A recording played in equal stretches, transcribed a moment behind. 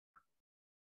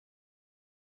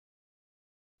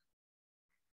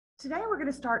Today, we're going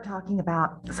to start talking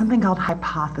about something called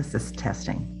hypothesis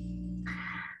testing.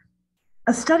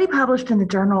 A study published in the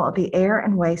Journal of the Air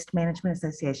and Waste Management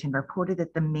Association reported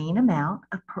that the mean amount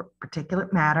of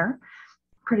particulate matter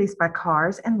produced by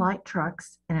cars and light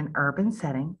trucks in an urban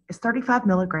setting is 35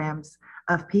 milligrams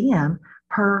of PM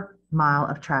per mile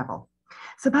of travel.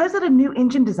 Suppose that a new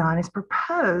engine design is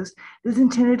proposed that is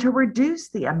intended to reduce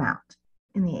the amount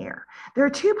in the air. There are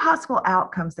two possible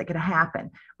outcomes that could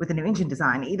happen with a new engine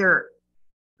design. Either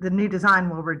the new design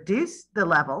will reduce the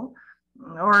level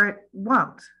or it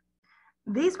won't.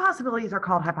 These possibilities are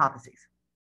called hypotheses.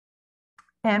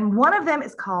 And one of them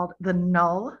is called the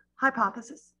null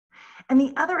hypothesis, and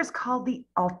the other is called the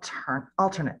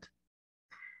alternate.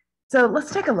 So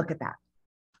let's take a look at that.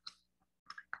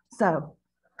 So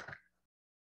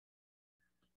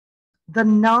the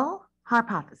null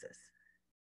hypothesis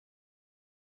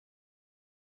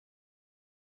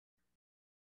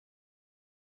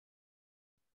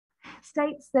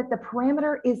states that the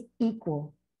parameter is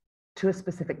equal to a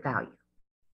specific value.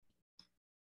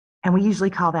 And we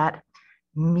usually call that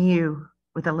mu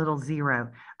with a little zero,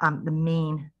 the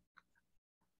mean,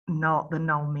 the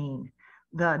null mean,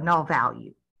 the null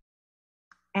value.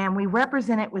 And we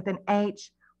represent it with an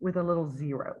H with a little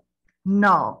zero.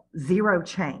 Null, zero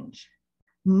change,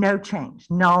 no change.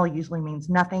 Null usually means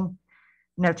nothing,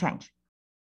 no change.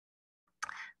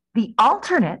 The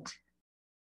alternate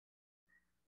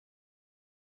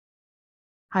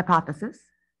hypothesis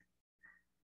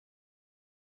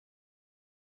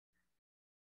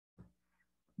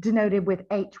denoted with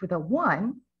H with a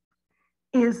 1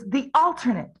 is the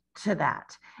alternate to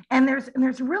that. And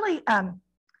there's really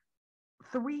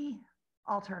three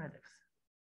alternatives.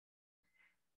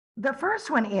 The first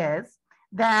one is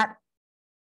that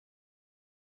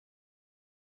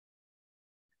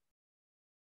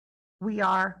we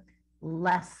are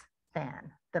less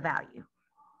than the value.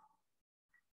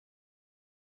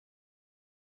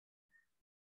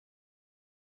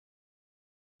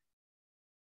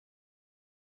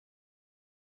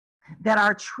 That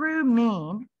our true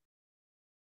mean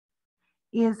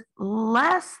is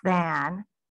less than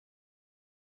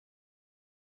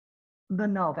the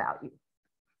null value.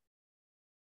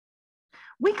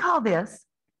 We call this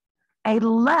a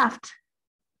left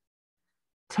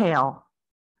tail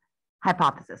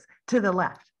hypothesis. To the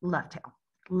left tail,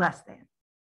 less than.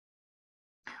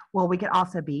 Well, we could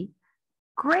also be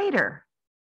greater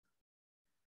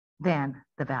than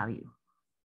the value.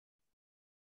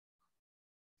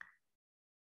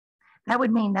 That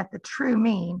would mean that the true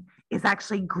mean is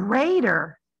actually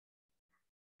greater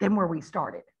than where we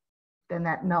started, than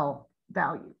that null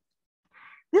value.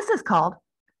 This is called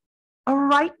a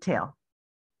right tail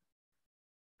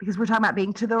because we're talking about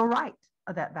being to the right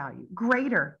of that value,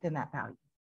 greater than that value.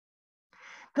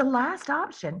 The last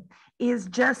option is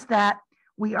just that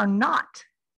we are not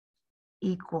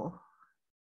equal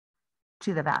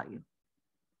to the value.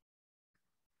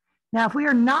 Now, if we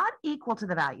are not equal to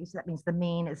the value, so that means the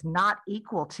mean is not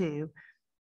equal to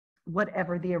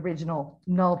whatever the original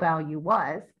null value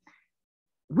was,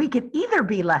 we could either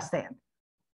be less than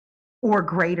or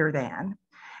greater than,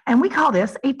 and we call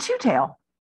this a two-tail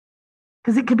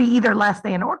because it could be either less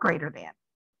than or greater than.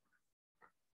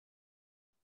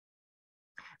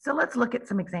 So let's look at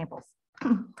some examples.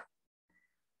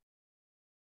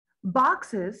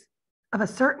 Boxes of a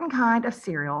certain kind of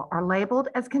cereal are labeled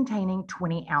as containing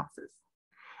 20 ounces.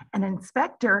 An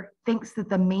inspector thinks that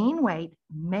the mean weight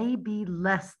may be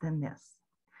less than this.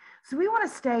 So we want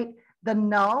to state the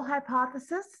null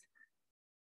hypothesis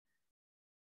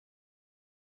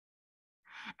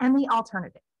and the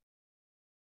alternative.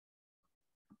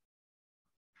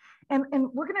 And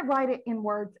we're going to write it in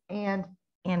words and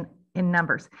in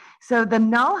numbers. So the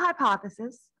null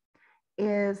hypothesis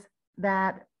is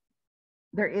that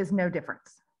there is no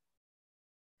difference.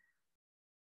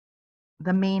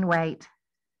 The mean weight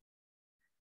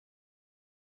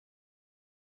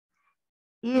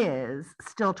is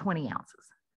still 20 ounces.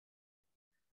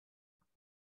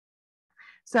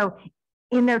 So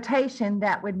in notation,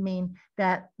 that would mean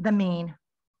that the mean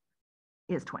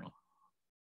is 20. Okay.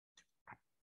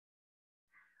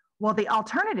 Well, the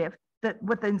alternative, that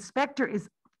what the inspector is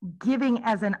giving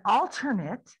as an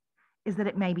alternate is that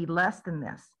it may be less than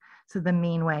this. So the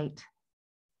mean weight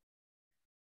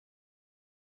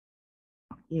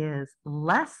is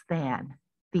less than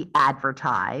the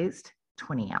advertised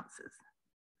 20 ounces.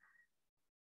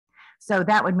 So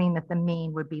that would mean that the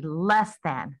mean would be less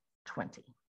than 20.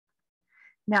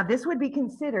 Now, this would be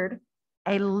considered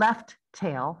a left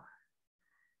tail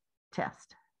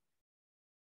test.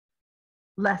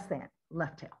 Less than,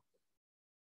 left tail.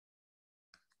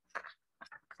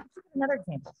 Another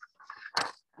example.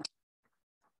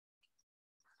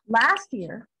 Last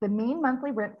year, the mean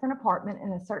monthly rent for an apartment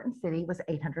in a certain city was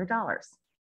 $800.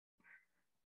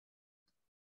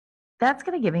 That's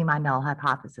going to give me my null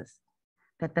hypothesis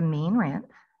that the mean rent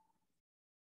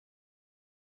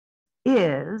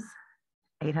is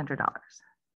 $800.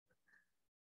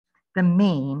 The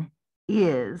mean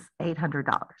is $800.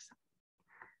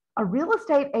 A real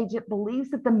estate agent believes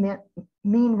that the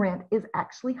mean rent is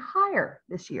actually higher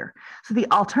this year. So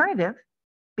the alternative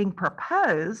being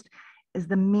proposed is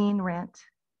the mean rent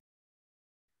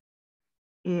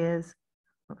is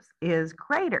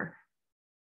greater.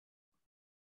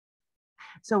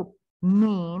 So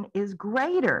mean is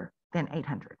greater than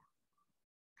 800.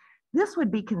 This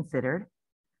would be considered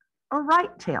a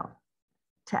right tail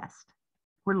test.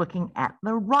 We're looking at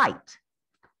the right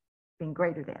being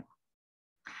greater than.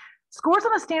 Scores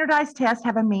on a standardized test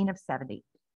have a mean of 70.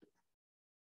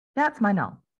 That's my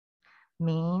null.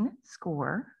 Mean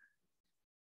score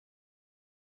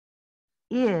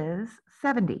is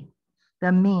 70.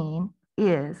 The mean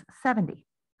is 70.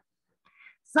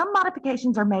 Some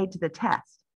modifications are made to the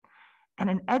test, and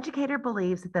an educator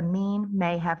believes that the mean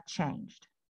may have changed.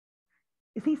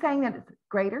 Is he saying that it's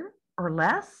greater or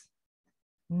less?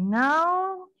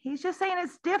 No, he's just saying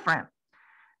it's different.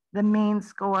 The mean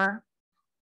score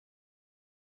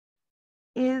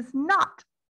is not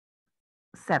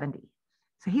 70.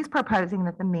 So he's proposing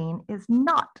that the mean is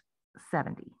not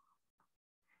 70.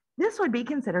 This would be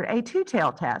considered a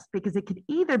two-tailed test because it could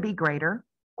either be greater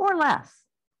or less.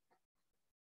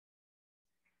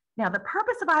 Now, the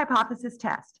purpose of a hypothesis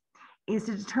test is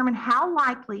to determine how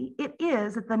likely it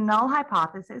is that the null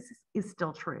hypothesis is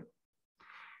still true.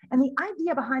 And the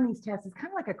idea behind these tests is kind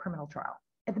of like a criminal trial.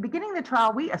 At the beginning of the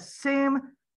trial, we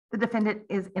assume the defendant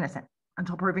is innocent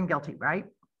until proven guilty, right?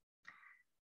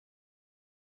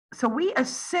 So we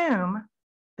assume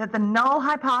that the null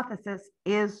hypothesis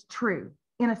is true,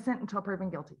 innocent until proven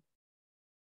guilty.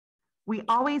 We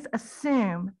always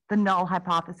assume the null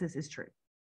hypothesis is true.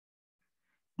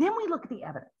 Then we look at the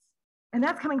evidence, and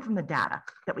that's coming from the data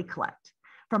that we collect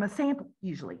from a sample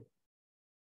usually.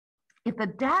 If the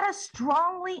data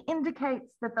strongly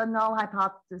indicates that the null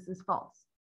hypothesis is false,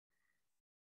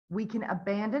 we can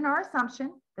abandon our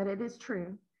assumption that it is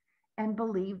true and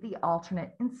believe the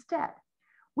alternate instead.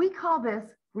 We call this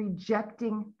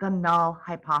rejecting the null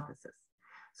hypothesis.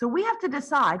 So we have to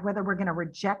decide whether we're going to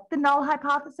reject the null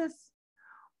hypothesis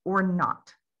or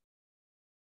not.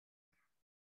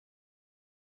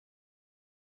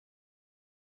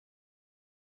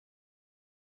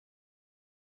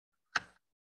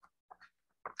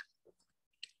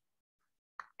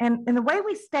 And the way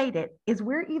we state it is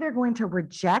we're either going to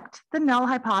reject the null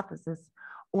hypothesis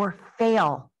or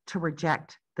fail to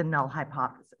reject the null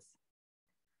hypothesis.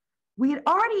 We had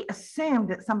already assumed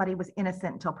that somebody was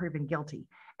innocent until proven guilty.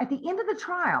 At the end of the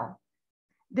trial,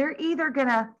 they're either going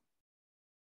to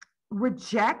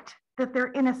reject that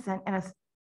they're innocent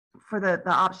for the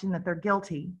option that they're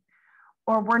guilty,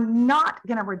 or we're not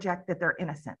going to reject that they're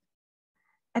innocent.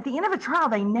 At the end of a trial,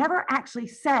 they never actually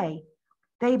say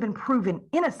they've been proven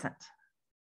innocent.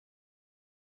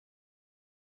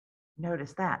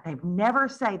 Notice that. They never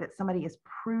say that somebody is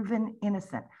proven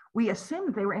innocent. We assume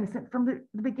that they were innocent from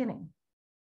the beginning.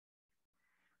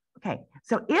 Okay,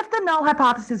 so if the null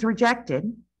hypothesis is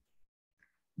rejected,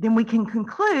 then we can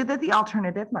conclude that the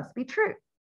alternative must be true.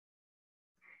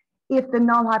 If the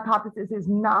null hypothesis is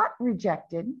not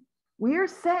rejected, we are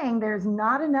saying there's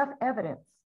not enough evidence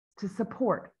to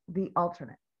support the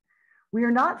alternate. We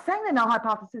are not saying the null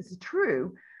hypothesis is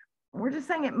true. We're just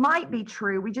saying it might be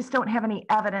true. We just don't have any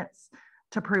evidence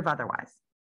to prove otherwise.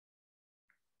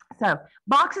 So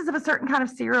boxes of a certain kind of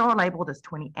cereal are labeled as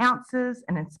 20 ounces.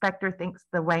 An inspector thinks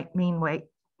the mean weight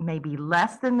may be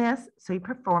less than this, so he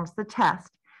performs the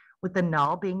test with the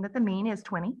null being that the mean is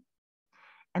 20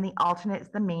 and the alternate is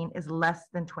the mean is less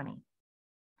than 20.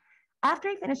 After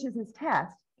he finishes his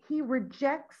test, he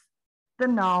rejects the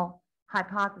null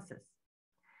hypothesis.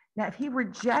 Now, if he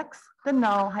rejects the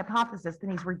null hypothesis,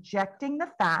 then he's rejecting the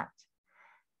fact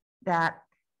that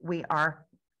we are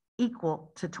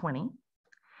equal to 20.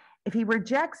 If he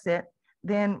rejects it,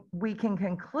 then we can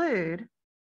conclude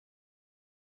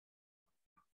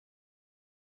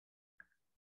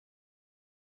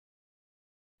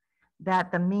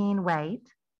that the mean weight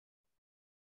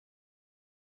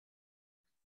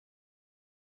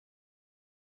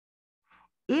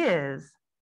is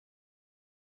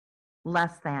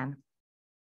less than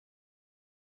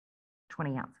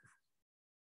 20 ounces.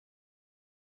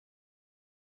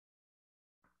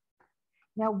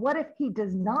 Now, what if he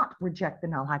does not reject the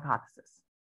null hypothesis?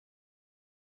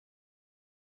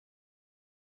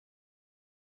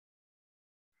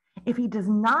 If he does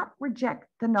not reject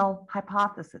the null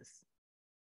hypothesis,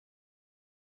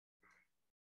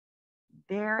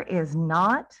 there is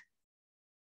not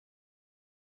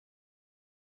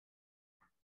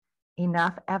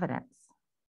enough evidence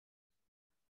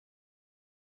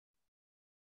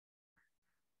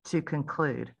to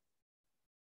conclude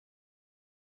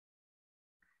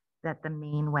that the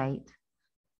mean weight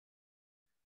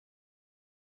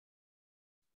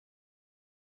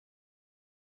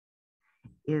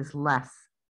is less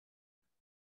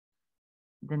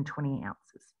than 20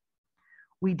 ounces.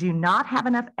 We do not have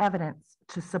enough evidence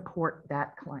to support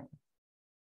that claim.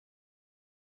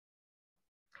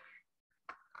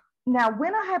 Now,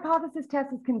 when a hypothesis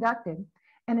test is conducted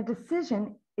and a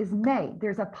decision is made,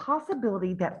 there's a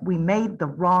possibility that we made the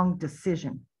wrong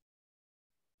decision.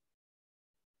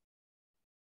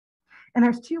 And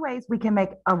there's two ways we can make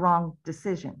a wrong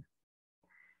decision.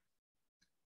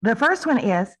 The first one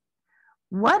is,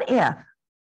 what if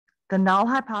the null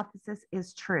hypothesis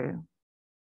is true,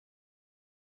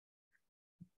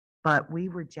 but we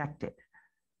reject it?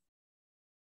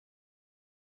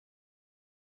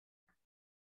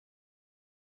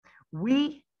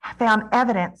 We found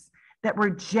evidence that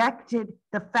rejected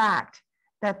the fact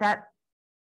that that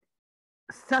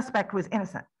suspect was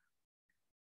innocent,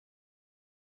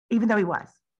 even though he was.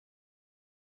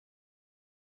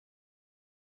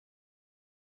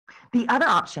 The other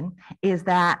option is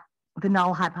that the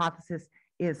null hypothesis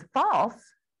is false,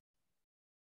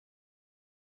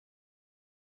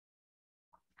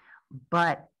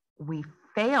 but we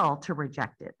fail to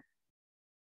reject it.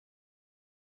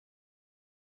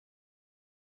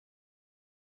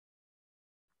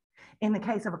 In the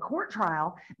case of a court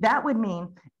trial, that would mean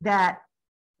that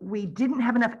we didn't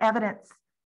have enough evidence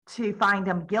to find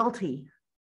him guilty,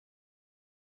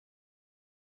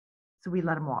 so we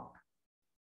let him walk.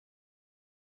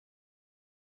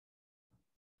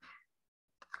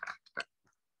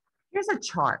 Here's a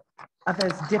chart of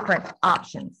those different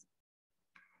options.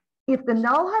 If the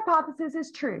null hypothesis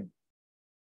is true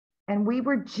and we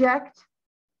reject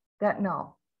that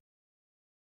null,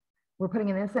 we're putting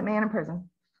an innocent man in prison.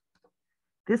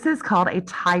 This is called a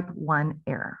type 1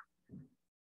 error.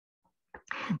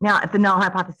 Now, if the null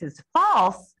hypothesis is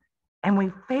false and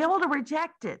we fail to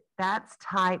reject it, that's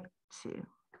type 2.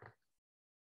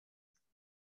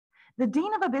 The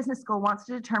dean of a business school wants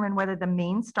to determine whether the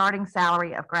mean starting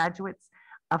salary of graduates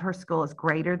of her school is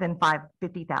greater than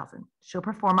 $50,000. She'll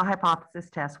perform a hypothesis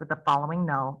test with the following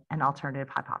null and alternative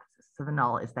hypothesis. So the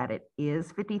null is that it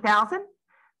is 50,000.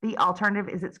 The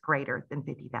alternative is it's greater than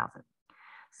 50,000.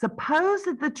 Suppose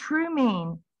that the true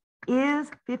mean is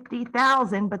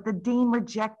 50,000, but the dean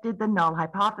rejected the null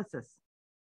hypothesis.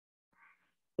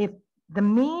 If the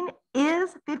mean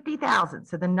is 50,000,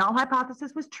 so the null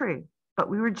hypothesis was true, but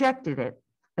we rejected it,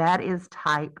 that is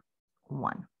type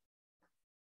 1.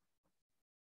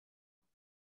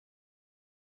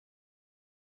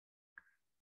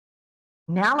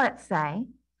 Now let's say,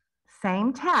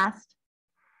 same test,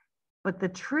 but the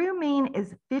true mean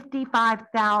is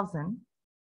 55,000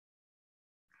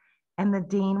 and the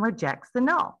dean rejects the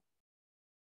null.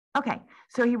 Okay,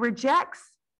 so he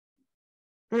rejects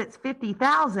that it's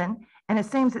 50,000 and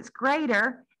assumes it's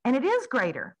greater, and it is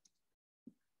greater.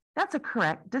 That's a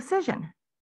correct decision.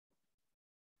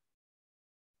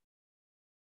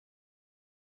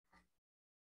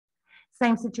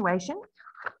 Same situation.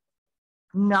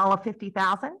 Null of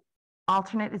 50,000.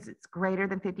 Alternate is it's greater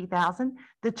than 50,000.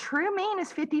 The true mean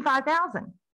is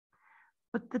 55,000.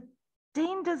 But the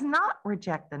dean does not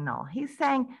reject the null. He's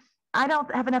saying, I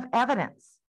don't have enough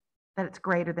evidence that it's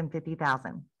greater than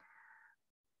 50,000.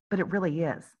 But it really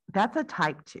is. That's a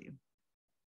type 2.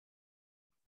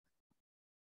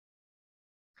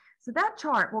 So that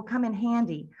chart will come in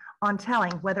handy on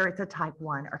telling whether it's a type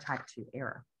 1 or type 2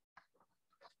 error.